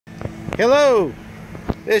Hello,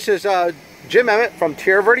 this is Jim Emmett from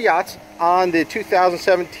Tierra Verde Yachts on the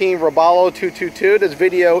 2017 Robalo 222. This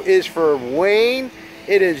video is for Wayne.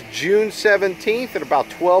 It is June 17th at about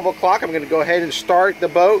 12 o'clock. I'm going to go ahead and start the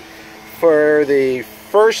boat for the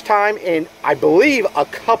first time in, I believe, a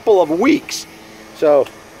couple of weeks. So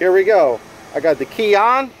here we go. I got the key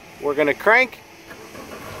on. We're going to crank.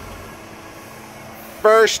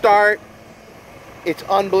 First start. It's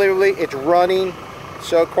unbelievably, it's running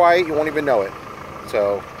so quiet you won't even know it.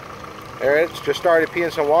 So there it is, just started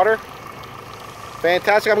peeing some water.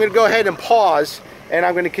 Fantastic. I'm going to go ahead and pause and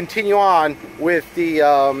I'm going to continue on with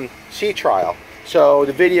the sea trial. So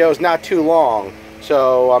the video is not too long,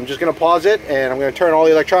 so I'm just going to pause it and I'm going to turn all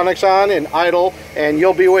the electronics on and idle, and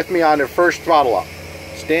you'll be with me on the first throttle up.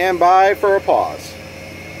 Stand by for a pause.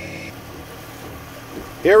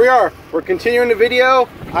 Here we are. We're continuing the video.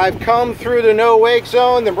 I've come through the no wake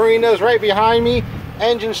zone. The marina's right behind me.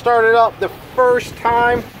 Engine started up the first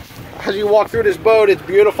time. As you walk through this boat, it's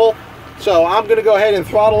beautiful. So I'm going to go ahead and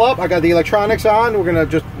throttle up. I got the electronics on. We're going to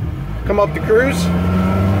just come up to cruise.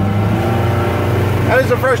 That is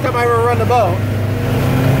the first time I ever run the boat.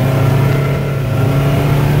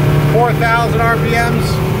 4,000 RPMs.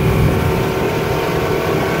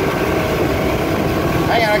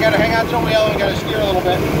 Hang on, I gotta hang on to the wheel and gotta steer a little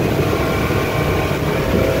bit.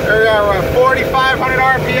 There we are, we're at 4,500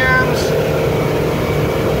 RPMs.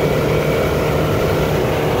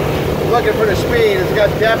 Looking for the speed. It's got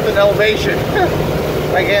depth and elevation.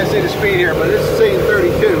 I can't see the speed here, but this is saying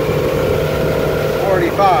 32.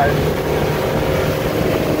 45.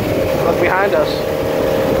 Look behind us.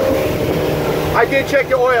 I did check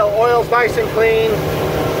the oil. Oil's nice and clean.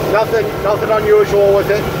 Nothing unusual with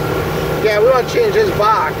it. Yeah, we want to change this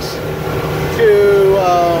box to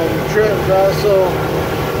trip vessel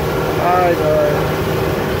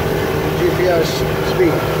GPS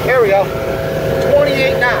speed. Here we go.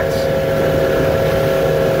 28 knots.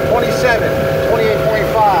 27,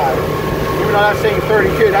 28.5. Even though that's saying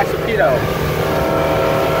 32, that's a pitot.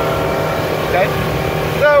 Okay.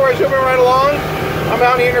 So we're zooming right along. I'm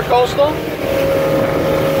out in the intercoastal.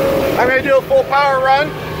 I'm going to do a full power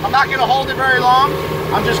run. I'm not going to hold it very long.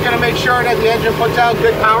 I'm just going to make sure that the engine puts out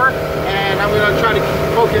good power, and I'm going to try to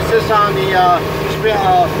focus this on the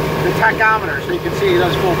tachometer so you can see it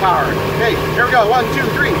does full power. Okay, here we go. 1, 2,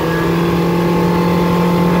 3.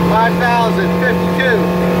 5,000, 52,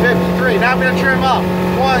 53. Now I'm going to trim up.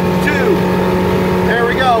 1, 2. There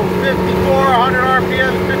we go. 54, 100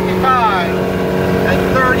 RPM, 55. And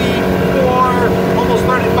 34, almost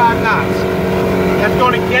 35 knots. That's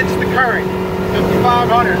going against the current.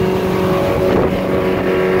 5,500.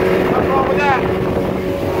 What's wrong with that?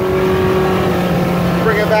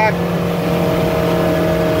 Bring it back.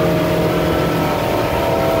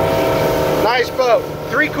 Nice boat.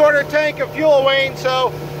 3/4 tank of fuel, Wayne,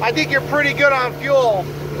 so I think you're pretty good on fuel.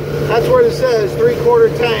 That's where it says 3/4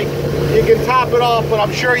 tank. You can top it off, but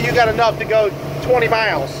I'm sure you got enough to go 20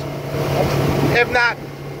 miles. If not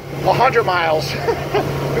 100 miles.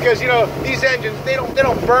 Because, you know, these engines, they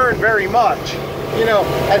don't burn very much. You know,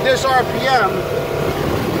 at this RPM,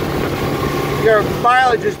 your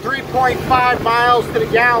mileage is 3.5 miles to the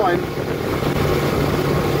gallon,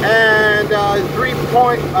 and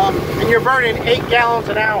and you're burning 8 gallons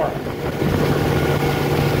an hour.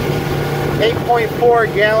 8.4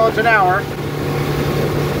 gallons an hour.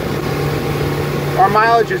 Our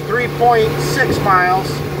mileage is 3.6 miles,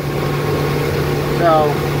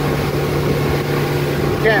 so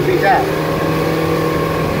you can't beat that.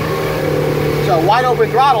 So wide open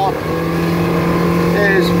throttle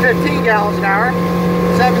is 15 gallons an hour.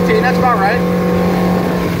 17, that's about right.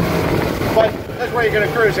 But that's where you're going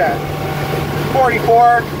to cruise at.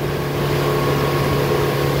 44.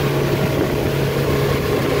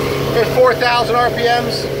 There's 4,000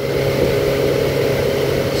 RPMs.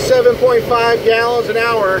 7.5 gallons an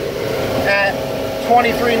hour at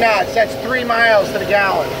 23 knots. That's 3 miles to the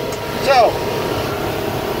gallon. So,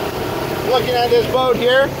 looking at this boat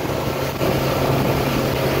here,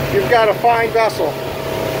 you've got a fine vessel.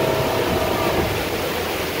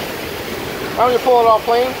 I'm going to pull it off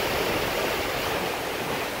clean.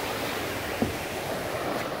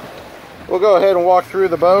 We'll go ahead and walk through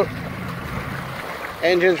the boat.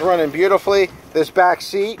 Engine's running beautifully. This back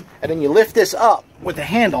seat, and then you lift this up with the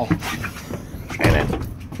handle. And then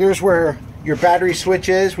here's where your battery switch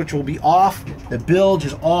is, which will be off. The bilge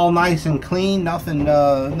is all nice and clean. Nothing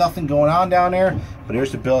going on down there. But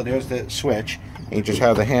here's the bilge. There's the switch. And you just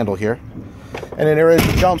have the handle here. And then there is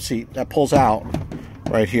the jump seat that pulls out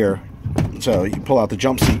right here. So you pull out the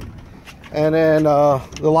jump seat. And then the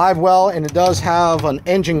live well, and it does have an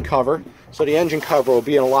engine cover, So the engine cover will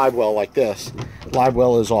be in a live well like this. Live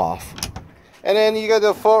well is off. And then you got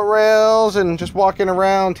the foot rails and just walking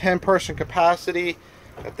around, 10-person capacity.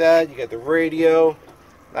 Got that, you got the radio,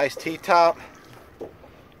 nice T-top.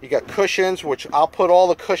 You got cushions, which I'll put all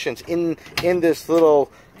the cushions in this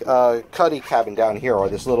little cuddy cabin down here, or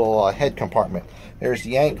this little head compartment. There's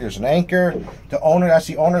the anchor. There's an anchor. The owner, that's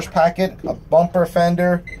the owner's packet, a bumper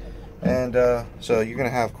fender, and so you're gonna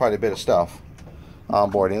have quite a bit of stuff on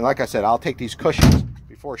board. And like I said, I'll take these cushions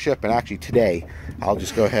before shipping. Actually today, I'll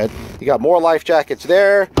just go ahead. You got more life jackets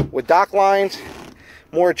there with dock lines.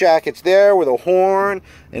 More jackets there with a horn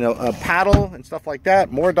and a paddle and stuff like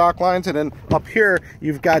that. More dock lines, and then up here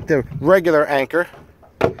you've got the regular anchor.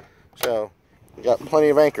 So you got plenty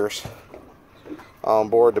of anchors on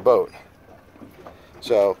board the boat.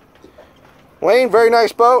 So Wayne, very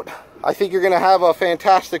nice boat. I think you're going to have a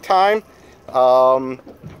fantastic time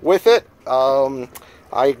with it.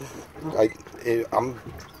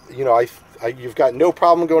 You've got no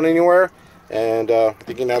problem going anywhere, and you're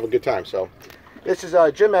going to have a good time. So. This is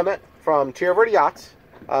Jim Emmett from Tierra Verde Yachts,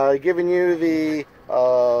 giving you the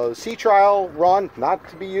sea trial run, not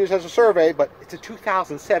to be used as a survey, but it's a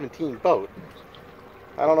 2017 boat.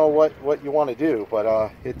 I don't know what you want to do, but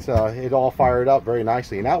it all fired up very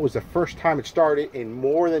nicely. And that was the first time it started in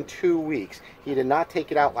more than 2 weeks. He did not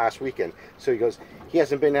take it out last weekend. So he goes, he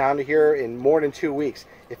hasn't been down here in more than 2 weeks,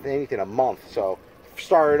 if anything a month. So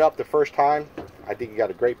started up the first time. I think you got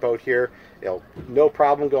a great boat here. You know, no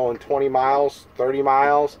problem going 20 miles, 30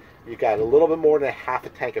 miles. You got a little bit more than half a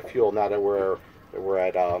tank of fuel now that we're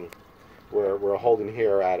holding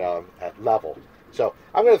here at level. So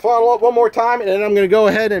I'm going to throttle up one more time, and then I'm going to go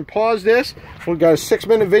ahead and pause this. We've got a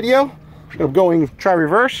 6-minute video. I'm going to try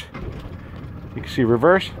reverse. You can see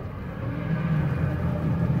reverse.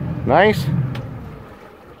 Nice.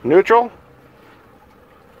 Neutral.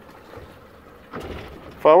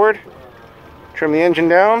 Forward. Trim the engine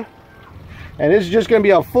down. And this is just going to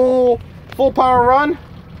be a full power run.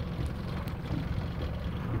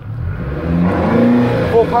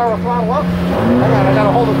 Full power throttle up. Hang on, I got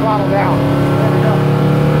to hold the throttle down. There we go.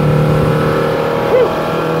 Whew.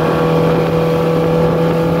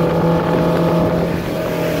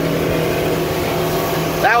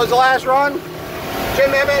 That was the last run.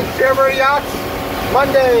 Jim Emmett, Tierra Verde Yachts,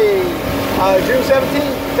 Monday, June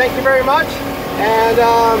 17th. Thank you very much. And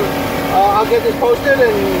I'll get this posted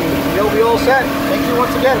and you'll be all set. Thank you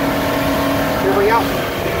once again. Here we go.